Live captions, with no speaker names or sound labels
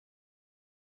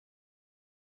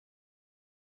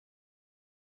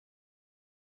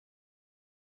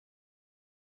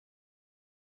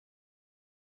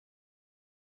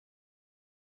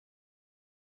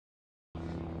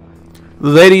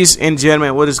Ladies and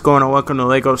gentlemen, what is going on? Welcome to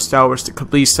Lego Star Wars The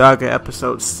Complete Saga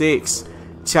Episode 6,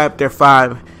 Chapter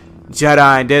 5,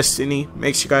 Jedi Destiny.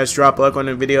 Make sure you guys drop a like on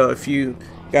the video. If you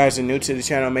guys are new to the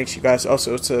channel, make sure you guys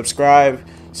also subscribe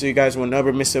so you guys will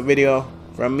never miss a video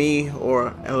from me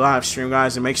or a live stream,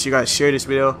 guys. And make sure you guys share this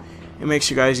video and make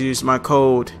sure you guys use my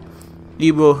code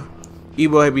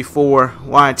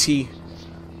EBOHEAVY4YT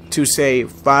to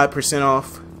save 5%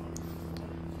 off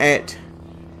at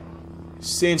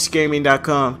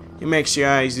cinchgaming.com. and make sure you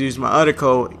guys use my other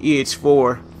code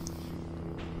EH4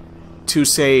 to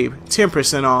save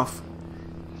 10% off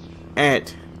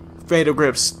at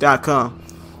fatalgrips.com.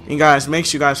 and guys, make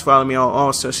sure you guys follow me on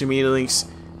all social media links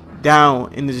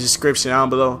down in the description down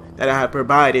below that I have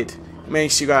provided. Make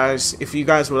sure you guys, if you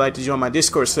guys would like to join my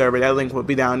Discord server, that link will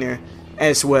be down there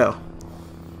as well.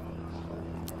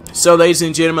 So ladies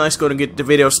and gentlemen, let's go and get the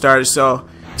video started. So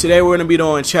today we're going to be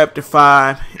doing chapter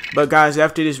 5, but guys,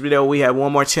 after this video we have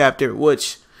one more chapter,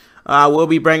 which I will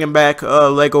be bringing back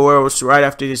Lego Worlds right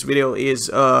after this video is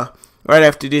right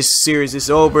after this series is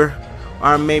over.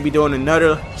 Or maybe doing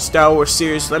another Star Wars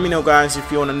series. Let me know, guys, if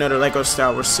you want another Lego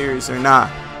Star Wars series or not.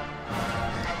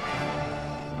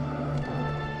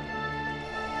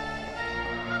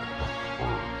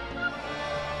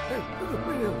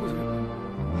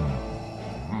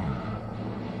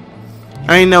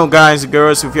 I ain't know, guys and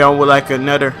girls, if y'all would like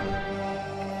another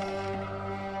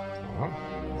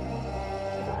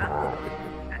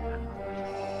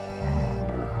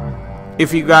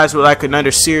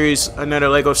series, another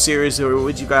Lego series, or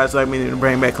would you guys like me to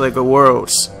bring back Lego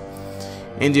Worlds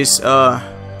and just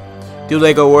do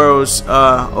Lego Worlds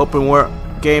open world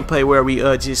gameplay where we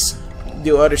just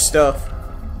do other stuff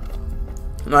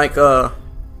like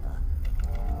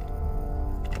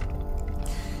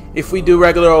if we do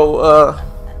regular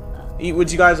would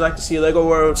you guys like to see Lego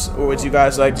Worlds, or would you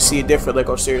guys like to see a different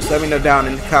Lego series? Let me know down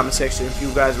in the comment section if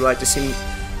you guys would like to see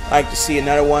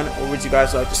another one, or would you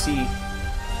guys like to see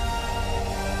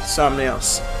something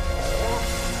else.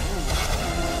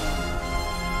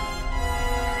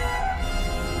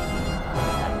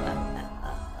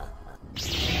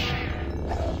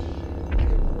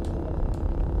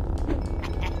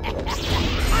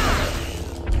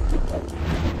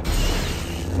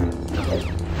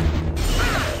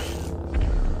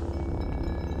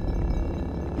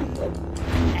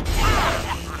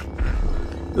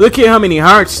 Look at how many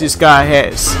hearts this guy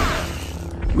has.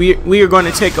 We are going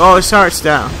to take all his hearts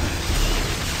down.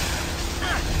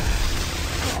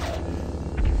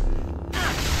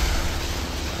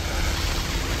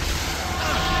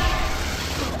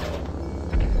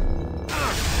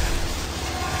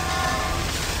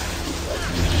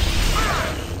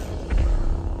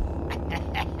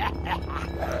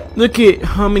 Look at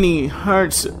how many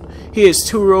hearts. He has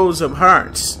 2 rows of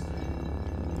hearts.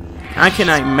 I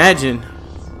cannot imagine.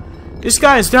 This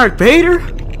guy is Darth Vader?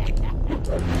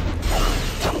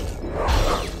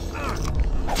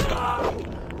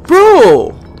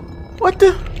 Bro! What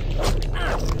the?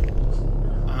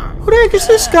 Who the heck is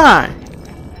this guy?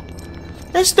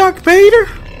 That's Darth Vader?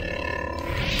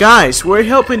 Guys, we're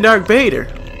helping Darth Vader.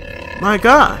 My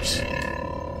gosh.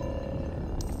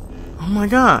 Oh my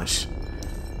gosh.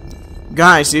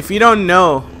 Guys, if you don't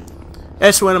know,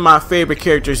 that's one of my favorite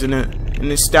characters in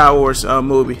the Star Wars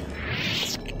movie.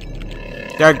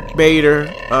 Darth Vader,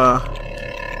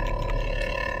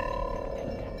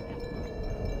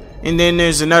 and then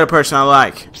there's another person I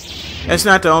like. That's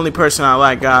not the only person I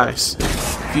like, guys.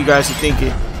 If you guys are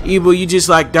thinking, Evil, you just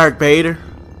like Darth Vader?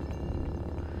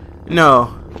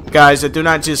 No, guys, I do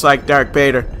not just like Darth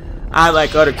Vader. I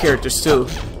like other characters too.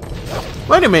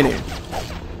 Wait a minute.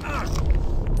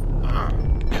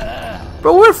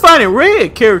 Bro, we're fighting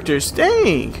red characters.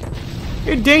 Dang.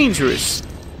 You're dangerous.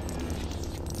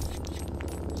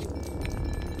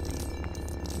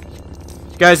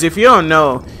 Guys, if you don't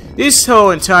know, this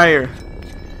whole entire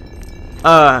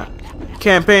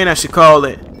campaign, I should call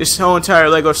it, this whole entire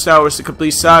Lego Star Wars The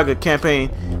Complete Saga campaign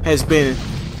has been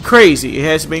crazy. It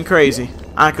has been crazy.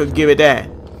 I could give it that.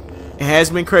 It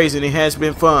has been crazy and it has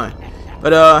been fun.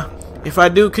 But if I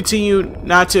do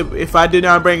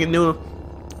not bring a new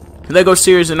Lego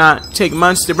series and not take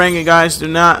months to bring it, guys, do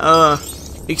not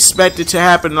expect it to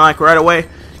happen like right away.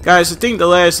 Guys, I think the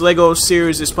last Lego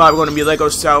series is probably going to be Lego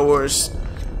Star Wars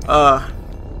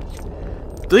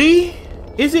 3?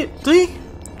 Is it 3?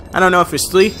 I don't know if it's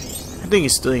 3. I think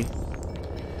it's 3.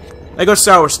 Lego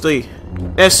Star Wars 3.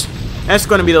 That's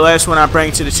going to be the last one I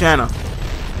bring to the channel.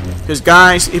 Because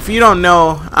guys, if you don't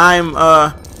know, I'm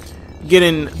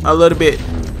getting a little bit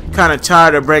kind of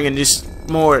tired of bringing just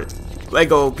more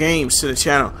Lego games to the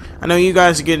channel. I know you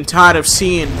guys are getting tired of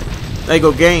seeing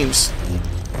Lego games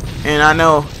And I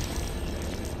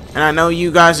know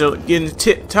you guys are getting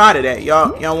tired of that.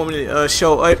 Y'all want me to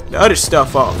show other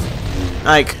stuff off.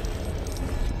 Like,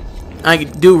 I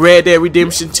could do Red Dead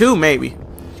Redemption 2 maybe.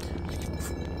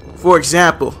 For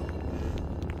example.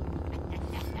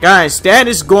 Guys, that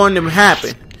is going to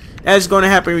happen. That is going to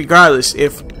happen regardless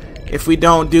if we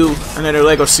don't do another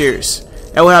Lego series.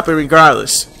 That will happen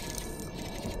regardless.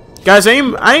 Guys, I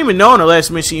ain't even know in the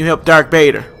last mission you helped Darth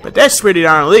Vader. But that's pretty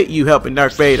darn lit, you helping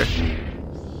Darth Vader.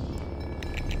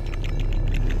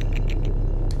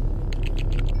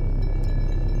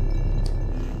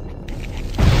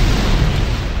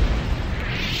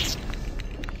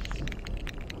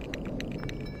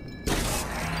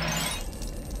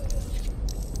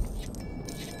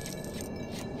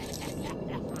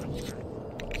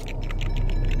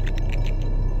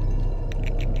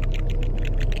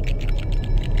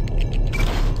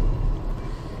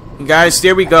 Guys,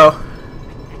 there we go.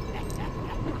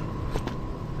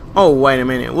 Oh, wait a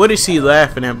minute. What is he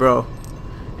laughing at, bro?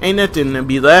 Ain't nothing to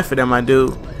be laughing at, my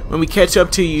dude. When we catch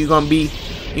up to you, you're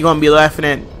gonna be laughing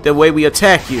at the way we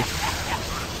attack you.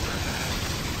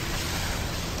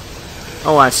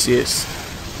 Oh, watch this.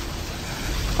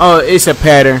 Oh, it's a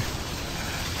pattern.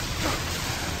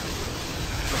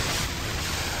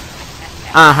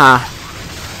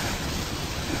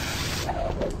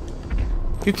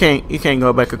 You can't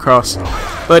go back across,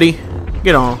 buddy.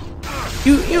 Get on.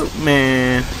 You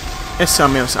man, that's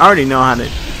something else. I already know how to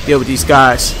deal with these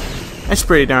guys. That's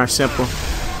pretty darn simple.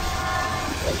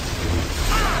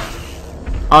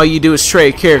 All you do is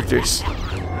trade characters.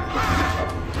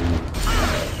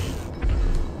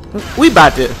 We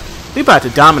about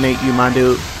to dominate you, my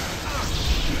dude.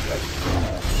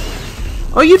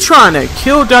 Oh, you trying to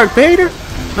kill Darth Vader?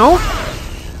 No.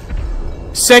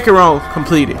 Second round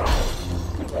completed.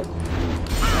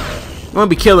 You won't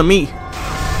be killing me.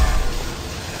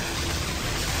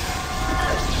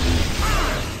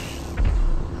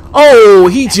 Oh,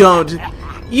 he jumped.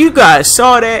 You guys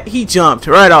saw that? He jumped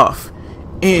right off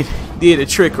and did a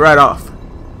trick right off.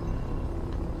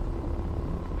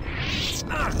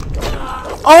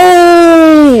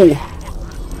 Oh!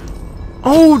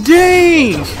 Oh,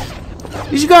 dang!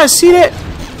 Did you guys see that?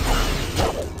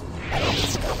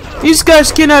 These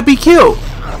guys cannot be killed.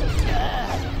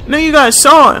 No, you guys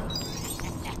saw him.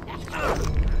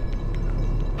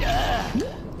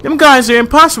 Them guys are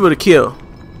impossible to kill.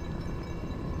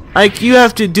 Like, you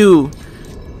have to do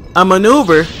a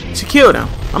maneuver to kill them.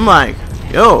 I'm like,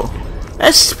 yo,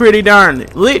 that's pretty darn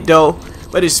lit though,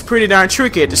 but it's pretty darn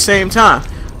tricky at the same time.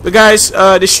 But guys,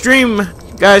 the stream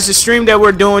that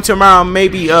we're doing tomorrow may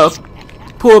be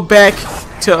pulled back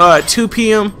to 2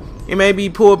 p.m. It may be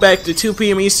pulled back to 2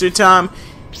 p.m. Eastern time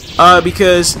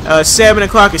because 7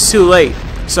 o'clock is too late.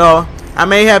 So I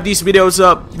may have these videos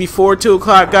up before 2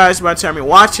 o'clock, guys, by the time you're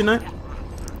watching it.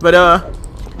 But I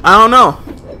don't know.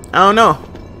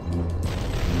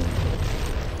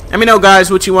 Let me know, guys,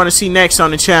 what you want to see next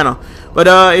on the channel. But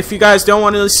if you guys don't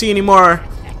want to see any more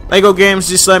Lego games,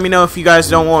 just let me know if you guys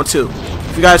don't want to.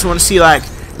 If you guys want to see like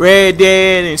Red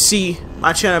Dead and see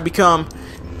my channel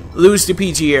lose the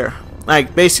PG era,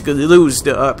 like basically lose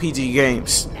the PG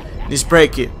games, just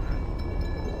break it.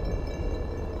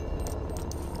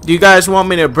 Do you guys want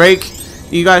me to break?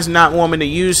 Do you guys not want me to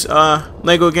use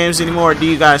Lego games anymore? Or do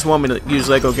you guys want me to use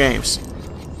Lego games?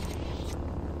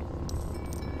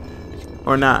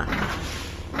 Or not?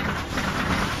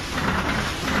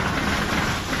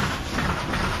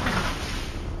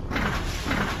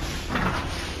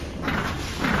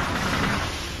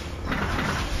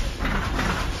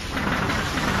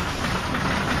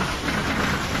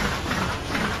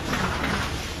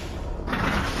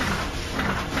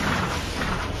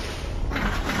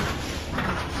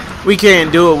 We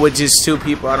can't do it with just 2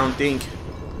 people, I don't think.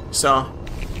 So,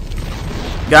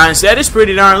 guys, that is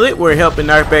pretty darn lit. We're helping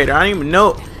Darth Vader. I didn't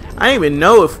even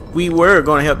know if we were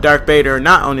going to help Darth Vader or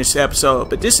not on this episode.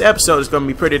 But this episode is going to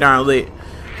be pretty darn lit.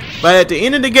 But at the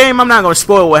end of the game, I'm not going to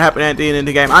spoil what happened at the end of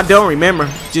the game. I don't remember.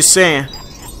 Just saying.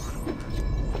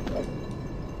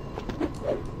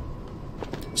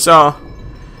 So,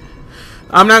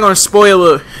 I'm not going to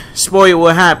spoil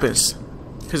what happens.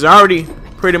 Because I already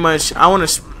pretty much, I want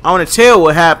to tell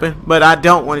what happened, but I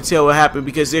don't want to tell what happened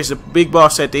because there's a big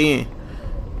boss at the end.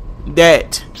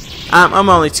 That I'm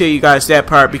only tell you guys that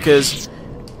part because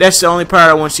that's the only part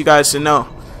I want you guys to know.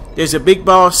 There's a big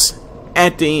boss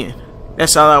at the end.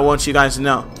 That's all I want you guys to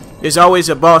know. There's always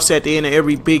a boss at the end of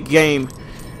every big game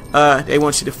they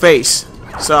want you to face.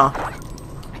 So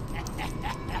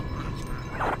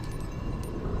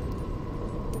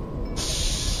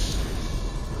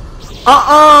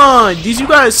did you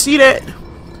guys see that?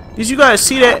 Did you guys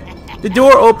see that? The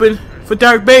door opened for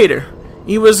Darth Vader.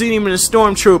 He wasn't even a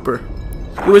stormtrooper.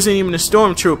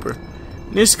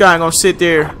 This guy gonna sit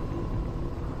there.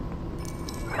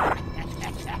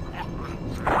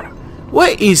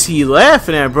 What is he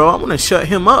laughing at, bro? I'm gonna shut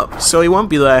him up so he won't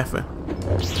be laughing.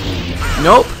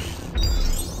 Nope.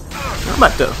 I'm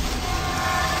about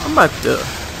to.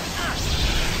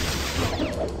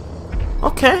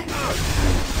 Okay.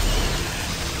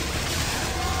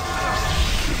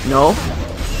 No.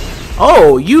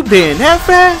 Oh, you been that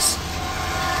fast?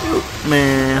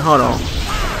 Man, hold on.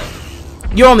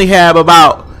 You only have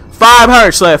about 5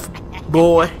 hearts left,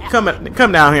 boy. Come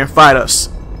down here and fight us.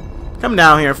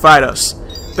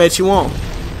 Bet you won't,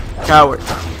 coward.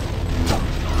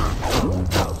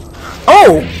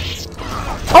 Oh!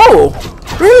 Oh!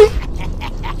 Really?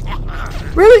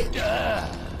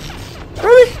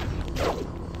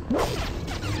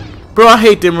 Bro, I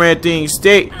hate them red things.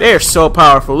 They're so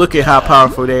powerful. Look at how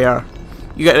powerful they are.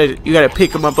 You gotta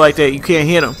pick them up like that. You can't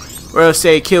hit them, or else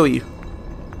they kill you.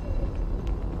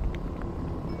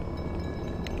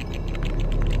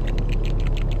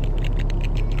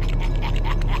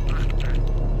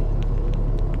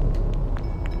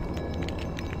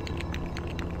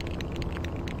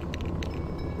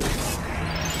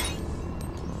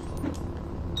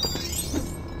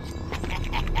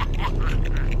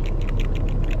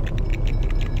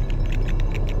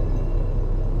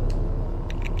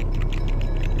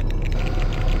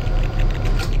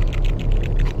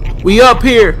 We up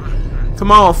here.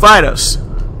 Come on, fight us.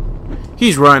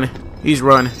 He's running.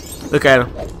 Look at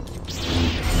him.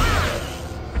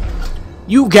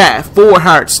 You got 4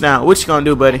 hearts now. What you gonna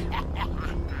do, buddy?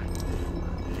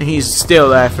 And he's still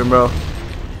laughing, bro.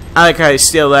 I like how he's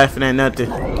still laughing at nothing.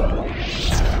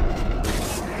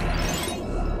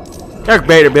 Darth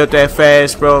Vader built that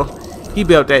fast, bro. He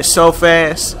built that so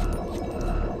fast.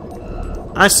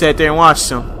 I sat there and watched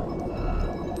him.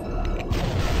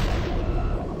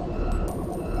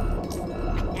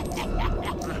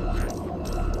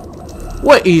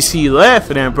 What is he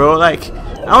laughing at, bro? Like,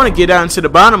 I want to get down to the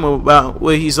bottom about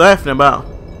what he's laughing about.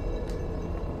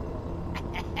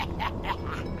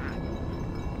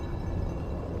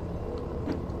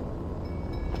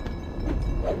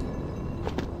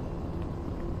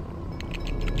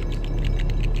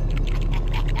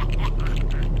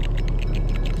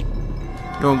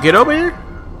 You gonna get over here?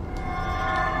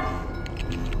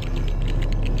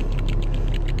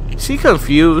 Is he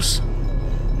confused?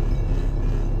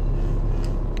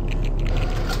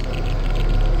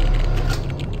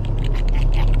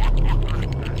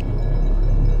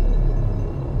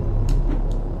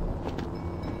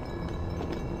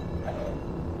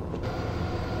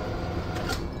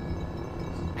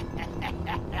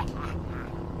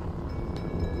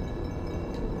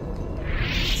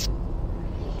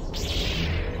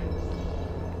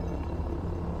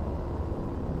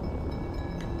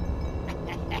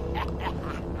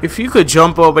 If you could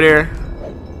jump over there.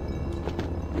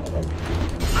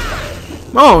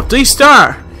 Oh, 3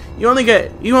 star. You only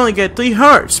get 3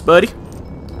 hearts, buddy.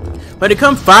 But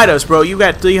come fight us, bro. You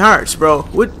got 3 hearts, bro.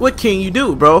 What can you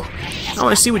do, bro? I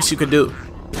want to see what you can do.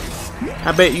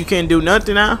 I bet you can't do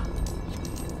nothing now.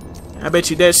 I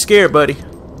bet you that scared, buddy.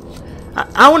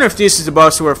 I wonder if this is the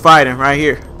boss we're fighting right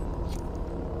here.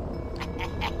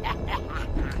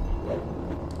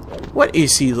 What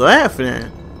is he laughing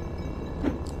at?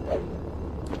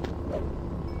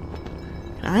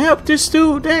 Can I help this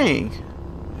dude? Dang.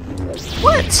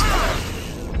 What?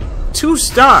 2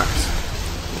 stars.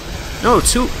 No,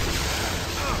 2.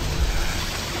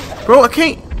 Bro, I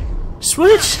can't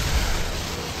switch.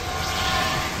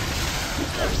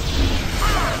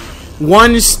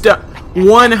 1 star.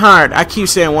 1 heart. I keep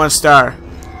saying 1 star.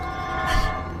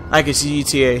 Like it's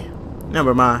GTA.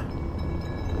 Never mind.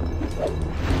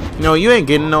 No, you ain't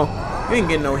getting no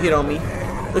hit on me.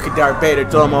 Look at Darth Vader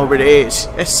throw him over the edge.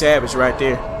 That's savage right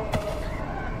there.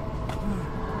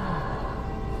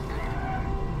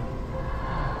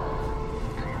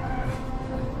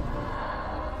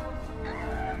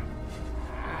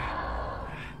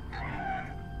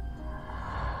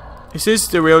 Is this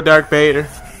the real Darth Vader?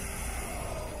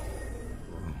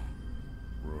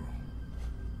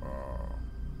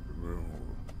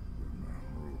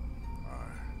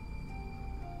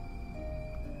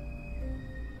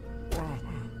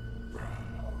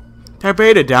 Darth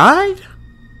Vader died?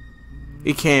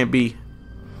 It can't be.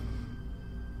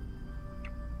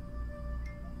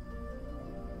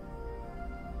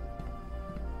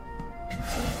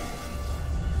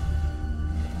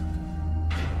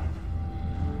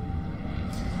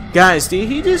 Guys, did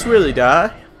he just really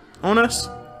die on us?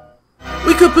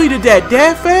 We completed that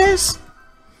fast?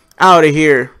 Out of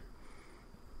here.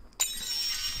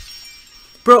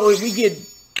 Bro, we get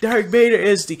Darth Vader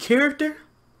as the character?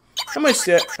 How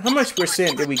much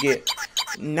percent did we get?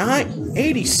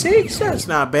 986? That's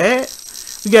not bad.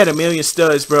 We got 1,000,000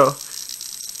 studs, bro.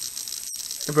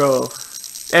 Bro,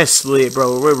 that's lit,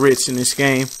 bro. We're rich in this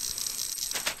game.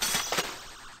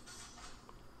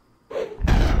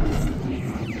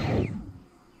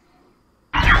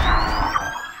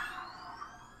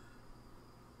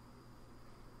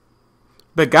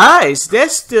 But guys,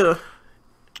 that's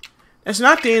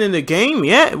not the end of the game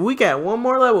yet. We got one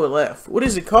more level left. What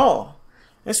is it called?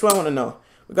 That's what I want to know.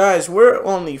 But guys, we're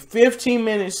only 15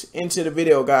 minutes into the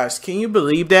video, guys. Can you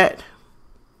believe that?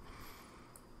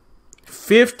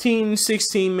 15,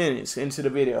 16 minutes into the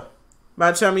video.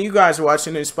 By the time you guys are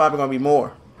watching, it's probably going to be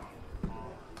more.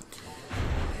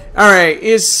 Alright,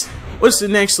 what's the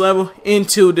next level?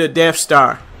 Into the Death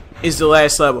Star is the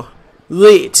last level.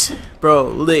 Lit, bro,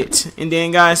 lit. And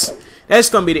then, guys, that's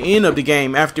going to be the end of the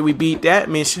game after we beat that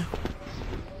mission.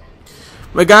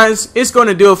 But, guys, it's going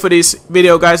to do it for this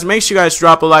video, guys. Make sure you guys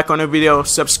drop a like on the video,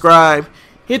 subscribe,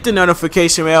 hit the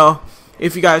notification bell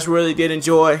if you guys really did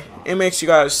enjoy. And make sure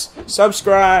you guys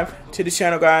subscribe to the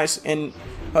channel, guys, and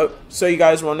so you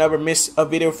guys will never miss a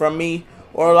video from me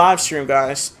or a live stream,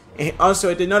 guys. And also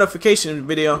hit the notification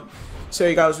video so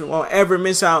you guys won't ever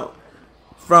miss out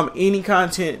from any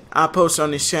content I post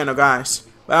on this channel, guys.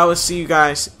 But I will see you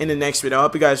guys in the next video. I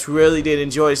hope you guys really did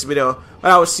enjoy this video.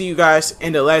 But I will see you guys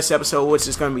in the last episode, which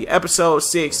is going to be episode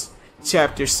 6,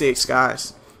 chapter 6,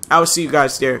 guys. I will see you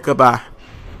guys there. Goodbye.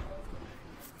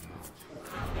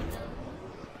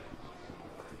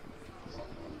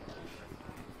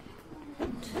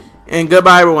 And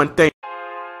goodbye, everyone. Thank you.